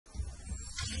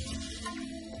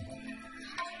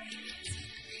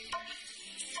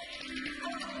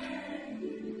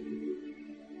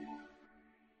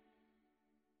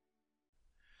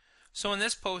So in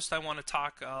this post, I want to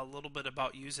talk a little bit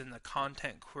about using the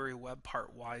content query web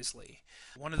part wisely.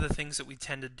 One of the things that we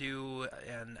tend to do,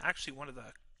 and actually one of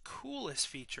the coolest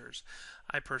features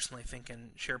I personally think in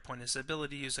SharePoint, is the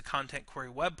ability to use a content query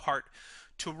web part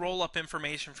to roll up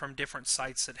information from different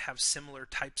sites that have similar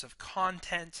types of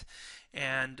content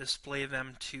and display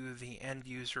them to the end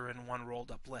user in one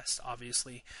rolled up list.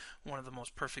 Obviously, one of the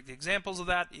most perfect examples of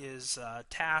that is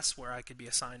tasks, where I could be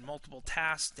assigned multiple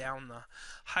tasks down the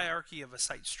hierarchy of a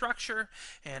site structure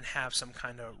and have some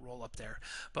kind of roll up there.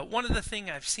 But one of the things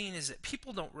I've seen is that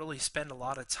people don't really spend a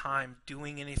lot of time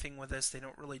doing anything with this. They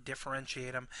don't really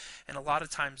differentiate them, and a lot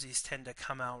of times these tend to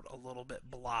come out a little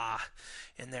bit blah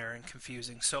in there and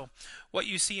confusing. So what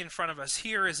you see in front of us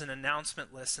here is an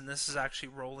announcement list, and this is actually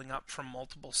rolling up from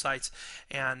multiple sites.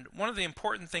 And one of the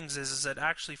important things is that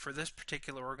actually for this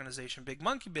particular organization, Big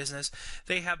Monkey Business,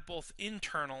 they have both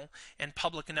internal and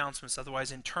public announcements.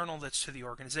 Otherwise, internal that's to the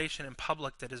organization, and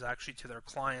public that is actually to their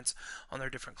clients on their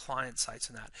different client sites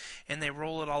and that. And they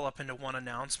roll it all up into one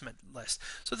announcement list.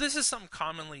 So this is something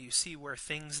commonly you see where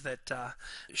things that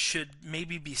should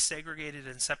maybe be segregated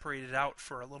and separated out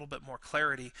for a little bit more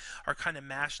clarity are kind of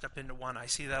mashed up into one. I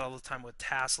see that all the time with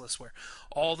task lists, where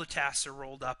all the tasks are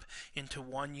rolled up into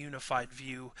one unified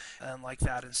view like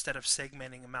that, instead of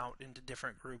segmenting them out into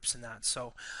different groups and that.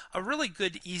 So a really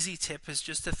good easy tip is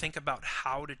just to think about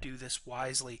how to do this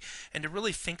wisely and to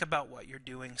really think about what you're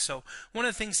doing. So one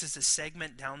of the things is to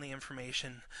segment down the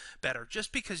information better.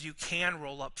 Just because you can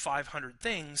roll up 500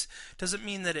 things doesn't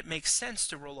mean that it makes sense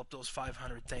to roll up those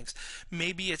 500 things.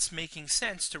 Maybe it's making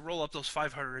sense to roll up those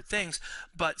 500 things,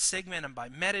 but segment them by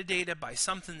metadata, by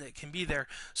something that can be there,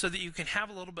 so that you can have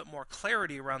a little bit more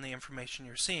clarity around the information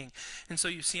you're seeing. And so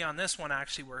you see on this one,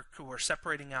 actually we're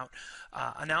separating out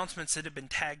announcements that have been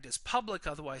tagged as public,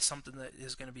 otherwise something that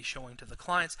is going to be showing to the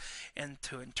clients, and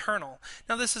to internal.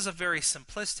 Now this is a very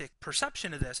simplistic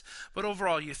perception of this, but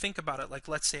overall you think about it, like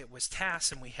let's say it was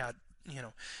tasks, and we had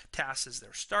tasks as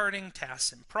they're starting,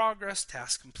 tasks in progress,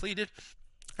 tasks completed.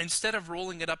 Instead of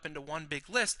rolling it up into one big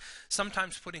list,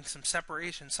 sometimes putting some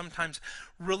separation, sometimes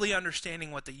really understanding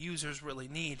what the users really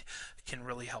need can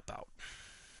really help out.